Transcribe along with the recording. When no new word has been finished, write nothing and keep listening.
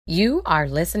You are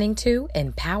listening to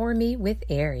Empower Me with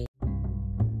Ari.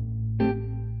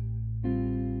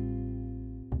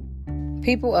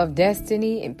 People of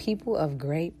destiny and people of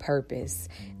great purpose.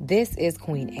 This is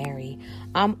Queen Ari.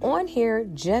 I'm on here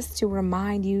just to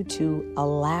remind you to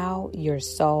allow your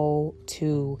soul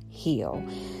to heal.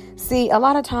 See, a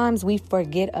lot of times we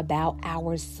forget about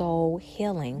our soul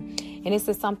healing. And this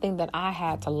is something that I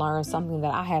had to learn, something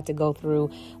that I had to go through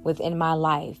within my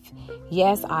life.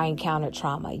 Yes, I encountered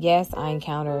trauma. Yes, I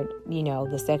encountered,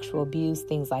 the sexual abuse,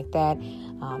 things like that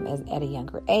at a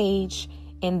younger age.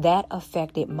 And that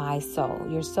affected my soul.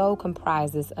 Your soul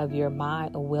comprises of your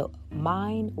mind, will,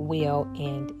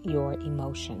 and your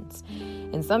emotions.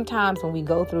 And sometimes when we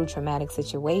go through traumatic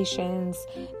situations,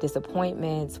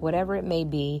 disappointments, whatever it may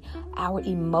be, our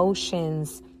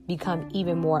emotions become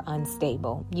even more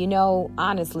unstable.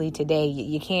 Honestly, today,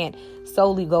 you can't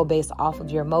solely go based off of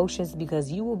your emotions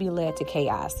because you will be led to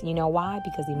chaos. You know why?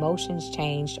 Because emotions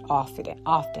change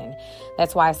often.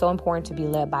 That's why it's so important to be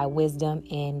led by wisdom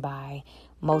and by,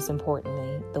 most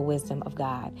importantly, the wisdom of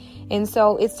God. And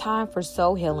so it's time for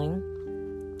soul healing.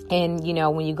 And,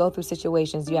 when you go through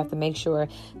situations, you have to make sure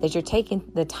that you're taking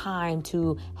the time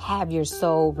to have your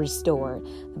soul restored.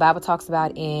 The Bible talks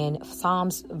about in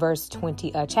Psalms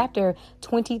chapter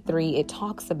 23, it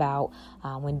talks about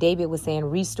when David was saying,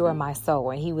 restore my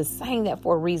soul. And he was saying that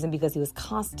for a reason because he was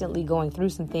constantly going through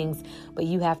some things. But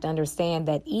you have to understand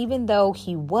that even though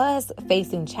he was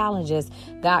facing challenges,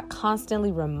 God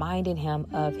constantly reminded him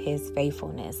of his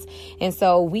faithfulness. And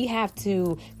so we have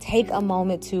to take a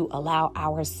moment to allow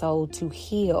our soul to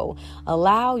heal.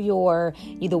 Allow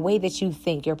the way that you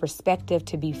think, your perspective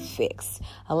to be fixed.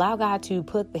 Allow God to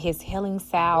put his healing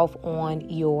salve on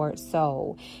your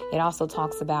soul. It also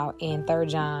talks about in 3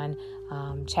 John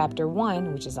chapter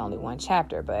 1, which is only one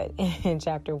chapter, but in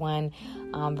chapter 1,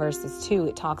 verses 2,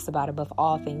 it talks about, above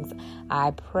all things,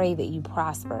 I pray that you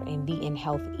prosper and be in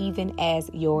health, even as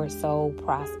your soul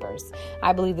prospers.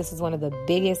 I believe this is one of the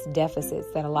biggest deficits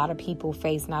that a lot of people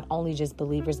face, not only just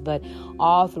believers, but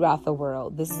all throughout the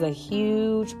world. This is a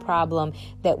huge problem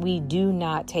that we do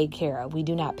not take care of. We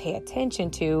do not pay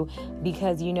attention to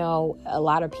because, a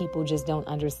lot of people just don't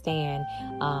understand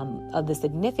of the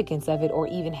significance of it or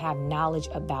even have knowledge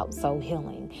about soul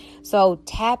healing. So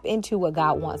tap into what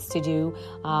God wants to do.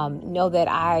 Know that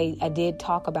I did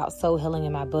talk about soul healing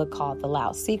in my book called The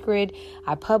Loud Secret.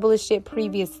 I published it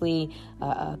previously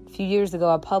a few years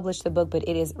ago. I published the book, but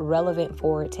it is relevant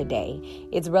for today.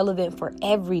 It's relevant for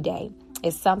every day.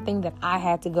 It's something that I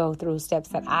had to go through, steps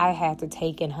that I had to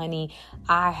take. And honey,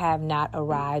 I have not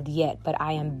arrived yet, but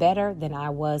I am better than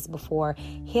I was before.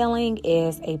 Healing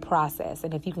is a process.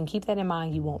 And if you can keep that in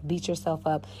mind, you won't beat yourself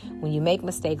up when you make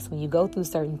mistakes, when you go through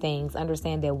certain things.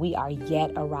 Understand that we are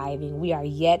yet arriving. We are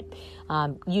yet,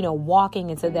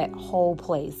 walking into that whole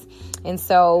place. And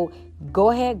so go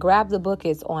ahead, grab the book.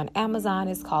 It's on Amazon.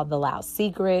 It's called The Loud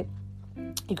Secret.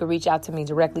 You can reach out to me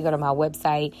directly. Go to my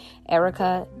website,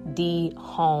 Erica D.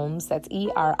 Holmes. That's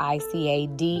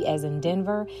ERICAD as in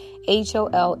Denver,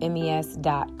 HOLMES.com.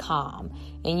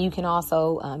 And you can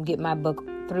also get my book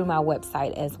through my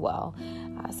website as well.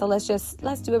 So let's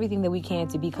do everything that we can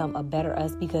to become a better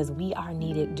us because we are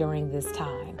needed during this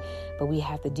time. But we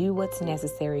have to do what's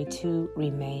necessary to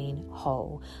remain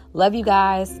whole. Love you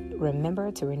guys.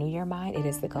 Remember to renew your mind. It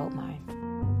is the gold mine.